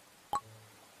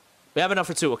 We have enough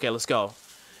for 2. Okay, let's go.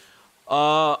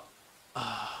 1.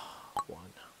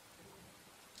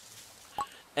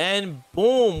 And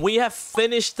boom, we have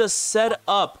finished the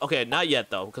setup. Okay, not yet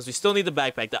though, because we still need the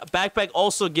backpack. The backpack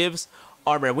also gives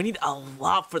armor. We need a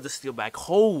lot for the steel bag.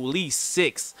 Holy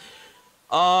 6.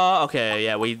 Okay,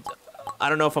 yeah, I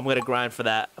don't know if I'm gonna grind for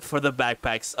that, for the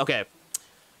backpacks. Okay.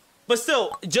 But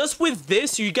still, just with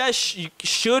this, you guys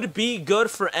should be good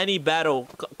for any battle,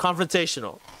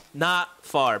 confrontational. Not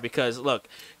far, because look,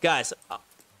 guys,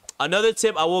 another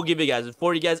tip I will give you guys,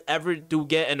 before you guys ever do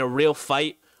get in a real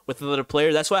fight with another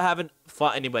player, that's why I haven't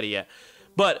fought anybody yet.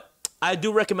 But I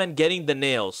do recommend getting the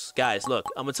nails. Guys, look,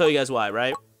 I'm gonna tell you guys why,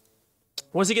 right?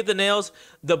 Once you get the nails,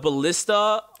 the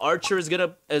ballista archer is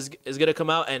gonna come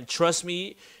out, and trust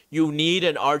me, you need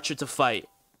an archer to fight.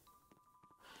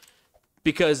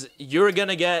 Because you're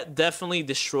gonna get definitely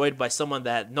destroyed by someone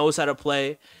that knows how to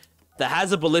play, that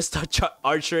has a ballista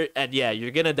archer, and yeah,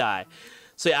 you're gonna die.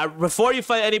 So yeah, before you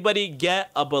fight anybody, get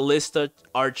a ballista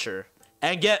archer,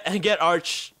 and get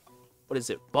arch. What is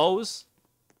it? Bows?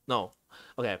 No.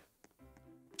 Okay.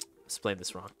 Explain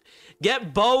this wrong.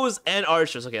 Get bows and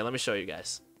archers. Okay, let me show you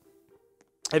guys.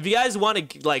 If you guys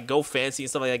want to like go fancy and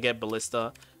stuff like that, get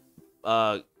ballista.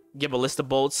 Get ballista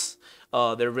bolts.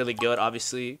 They're really good,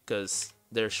 obviously, because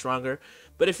they're stronger.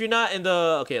 But if you're not in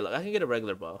the... Okay, look, I can get a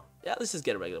regular bow. Yeah, let's just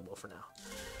get a regular bow for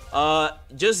now.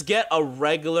 Just get a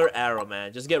regular arrow,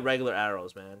 man. Just get regular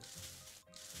arrows, man.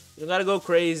 You don't gotta go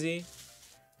crazy.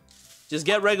 Just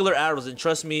get regular arrows, and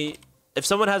trust me, if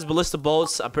someone has ballista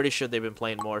bolts, I'm pretty sure they've been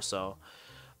playing more. So,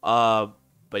 but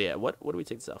yeah, what do we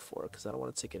take this out for? Because I don't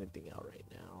want to take anything out right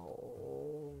now.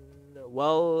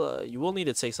 Well, you will need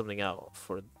to take something out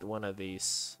for one of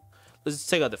these. Let's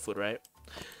take out the food, right?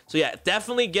 So yeah,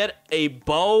 definitely get a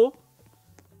bow.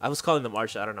 I was calling them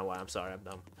archer. I don't know why. I'm sorry. I'm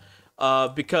dumb.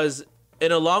 Because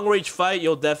in a long range fight,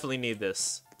 you'll definitely need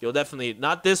this. You'll definitely,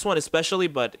 not this one especially,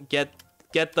 but get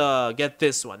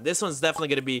this one. This one's definitely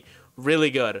gonna be really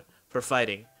good for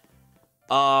fighting.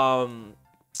 Well,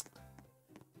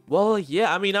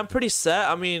 yeah. I mean, I'm pretty set.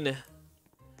 I mean,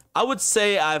 I would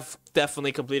say I've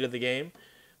definitely completed the game.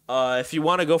 If you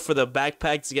want to go for the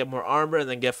backpack to get more armor and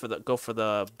then go for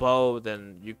the bow,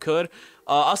 then you could.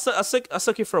 I'll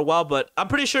suck you for a while, but I'm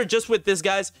pretty sure just with this,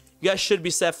 guys, you guys should be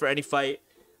set for any fight.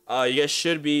 You guys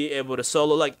should be able to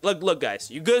solo. Like, look,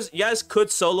 guys, you guys could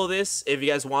solo this if you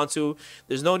guys want to.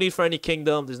 There's no need for any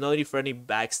kingdom. There's no need for any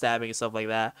backstabbing and stuff like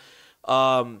that.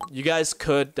 You guys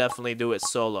could definitely do it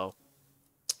solo.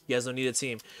 You guys don't need a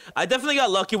team. I definitely got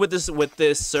lucky with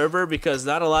this server because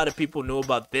not a lot of people knew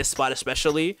about this spot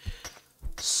especially.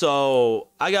 So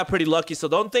I got pretty lucky. So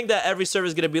don't think that every server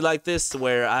is gonna be like this,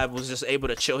 where I was just able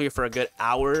to chill here for a good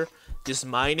hour just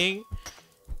mining.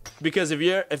 Because if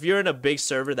you're in a big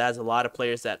server that has a lot of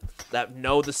players that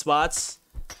know the spots,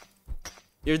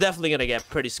 you're definitely gonna get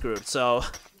pretty screwed. So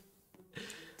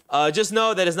just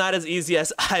know that it's not as easy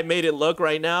as I made it look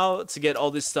right now to get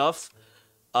all this stuff.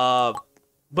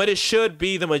 But it should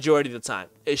be the majority of the time.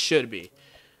 It should be.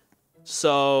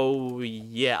 So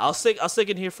yeah, I'll stick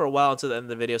in here for a while until the end of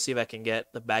the video. See if I can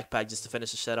get the backpack just to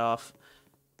finish the set off.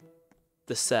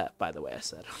 The set, by the way, I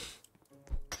said.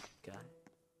 God.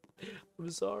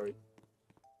 I'm sorry.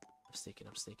 I'm sneaking.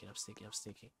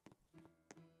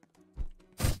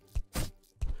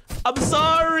 I'm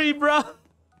sorry, bro.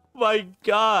 My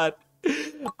God.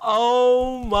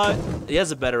 Oh my. He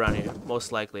has a bed around here,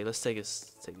 most likely. Let's take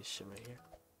this shit right here.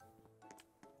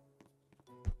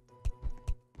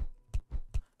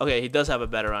 Okay, he does have a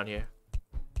bed around here.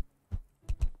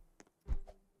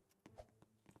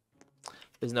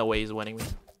 There's no way he's winning me.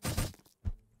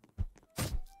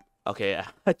 Okay, yeah.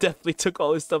 I definitely took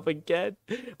all his stuff again.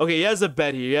 Okay, he has a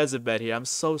bed here. I'm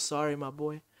so sorry, my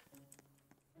boy.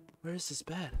 Where is his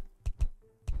bed?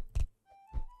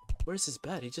 Where's his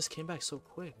bed? He just came back so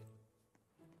quick.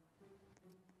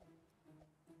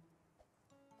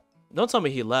 Don't tell me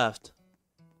he left.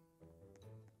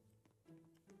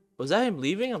 Was that him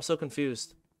leaving? I'm so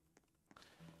confused.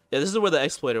 Yeah, this is where the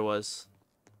exploiter was.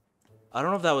 I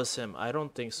don't know if that was him. I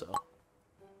don't think so.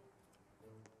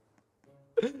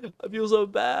 I feel so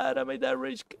bad. I made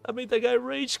that guy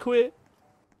rage quit.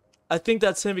 I think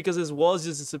that's him because his walls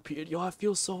just disappeared. Yo, I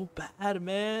feel so bad,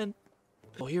 man.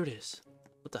 Oh, here it is.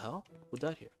 What the hell? Who'd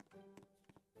that here?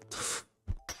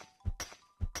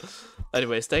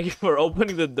 Anyways, thank you for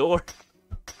opening the door.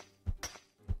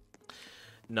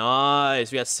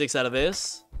 Nice. We got 6 out of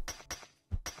this.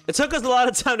 It took us a lot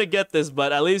of time to get this,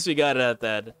 but at least we got it at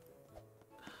that.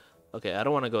 Okay, I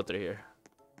don't want to go through here.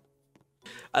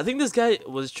 I think this guy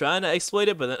was trying to exploit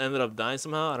it, but then ended up dying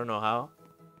somehow. I don't know how.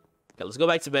 Okay, let's go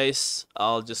back to base.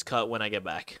 I'll just cut when I get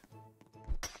back.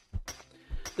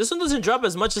 This one doesn't drop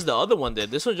as much as the other one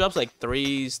did. This one drops like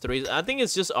threes. I think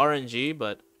it's just RNG,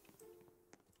 but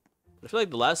I feel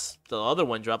like the other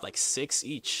one dropped like 6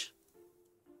 each.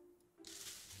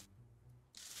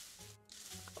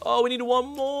 Oh, we need one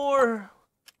more.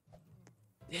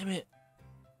 Damn it.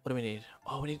 What do we need?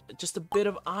 Oh, we need just a bit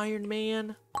of Iron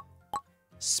Man.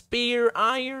 Spear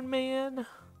Iron Man.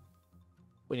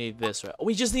 We need this, right? Oh,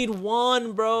 we just need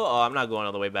 1, bro. Oh, I'm not going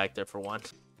all the way back there for 1.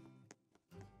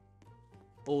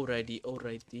 Alrighty.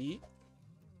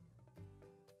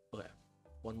 Okay.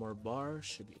 1 more bar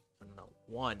should be, I don't know,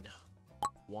 1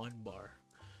 bar.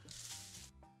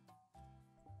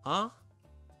 Huh?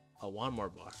 Oh, 1 more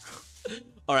bar.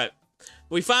 Alright.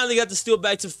 We finally got the steel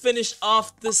bag to finish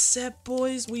off the set,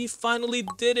 boys. We finally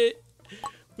did it.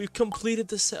 We've completed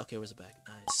the set. Okay, where's the bag?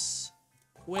 Nice.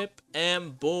 Equip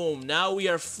and boom. Now we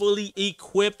are fully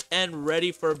equipped and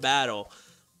ready for battle.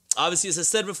 Obviously, as I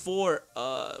said before,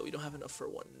 we don't have enough for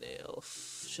 1 nail.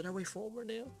 Should I wait for 1 more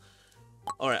nail?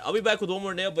 Alright, I'll be back with 1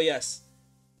 more nail, but yes.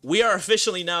 We are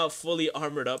officially now fully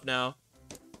armored up now.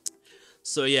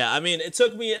 So yeah, I mean, it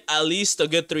took me at least a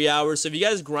good 3 hours. So if you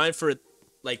guys grind for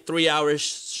like 3 hours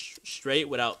straight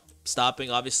without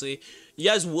stopping, obviously, you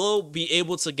guys will be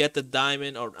able to get the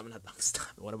diamond, or I'm not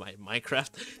stopping. What am I, Minecraft?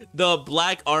 The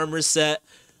black armor set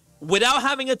without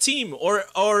having a team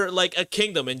or like a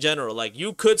kingdom in general. Like,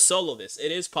 you could solo this.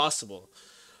 It is possible.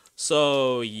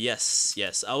 So yes,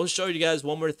 I will show you guys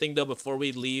one more thing though before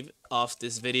we leave. off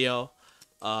this video.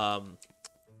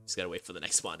 Just gotta wait for the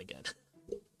next spawn again.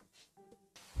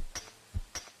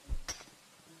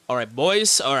 Alright,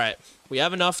 boys. Alright. We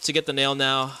have enough to get the nail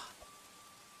now.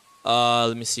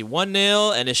 Let me see. 1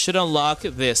 nail, and it should unlock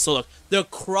this. So look, the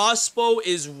crossbow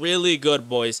is really good,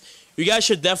 boys. You guys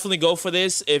should definitely go for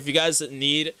this if you guys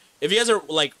need... If you guys are,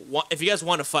 like... If you guys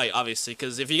want to fight, obviously.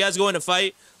 Because if you guys go in a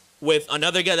fight with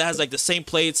another guy that has, like, the same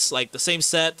plates, like, the same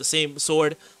set, the same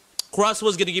sword, crossbow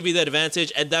is going to give you the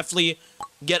advantage, and definitely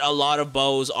get a lot of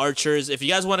bows, archers. If you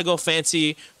guys want to go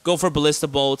fancy, go for ballista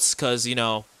bolts, because, you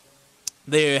know...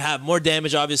 They have more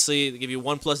damage, obviously. They give you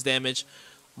 1+ damage.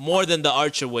 More than the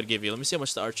archer would give you. Let me see how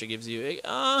much the archer gives you.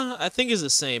 I think it's the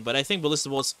same. But I think ballista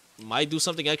bolts might do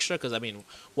something extra. Because, I mean,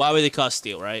 why would they cost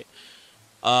steel, right?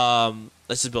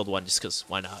 Let's just build one just because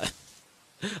why not?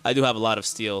 I do have a lot of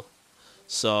steel.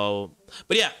 So,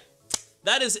 but yeah.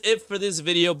 That is it for this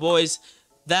video, boys.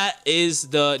 That is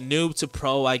the noob to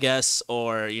pro, I guess.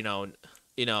 Or, you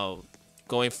know,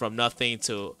 going from nothing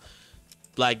to,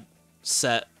 like,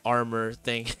 set armor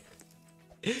thing.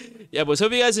 Yeah, boys,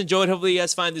 hope you guys enjoyed. Hopefully you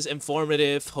guys find this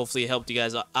informative. Hopefully it helped you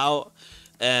guys out.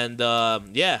 And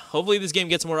yeah, hopefully this game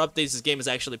gets more updates. This game is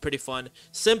actually pretty fun.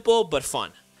 Simple but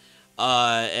fun.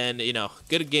 And you know,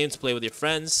 good game to play with your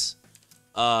friends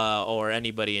or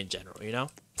anybody in general, you know.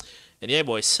 And yeah,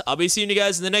 boys, I'll be seeing you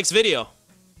guys in the next video.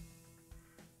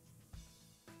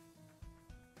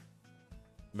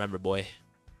 Remember, boy,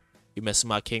 you mess with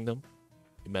my kingdom,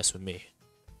 you mess with me.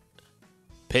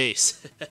 Peace.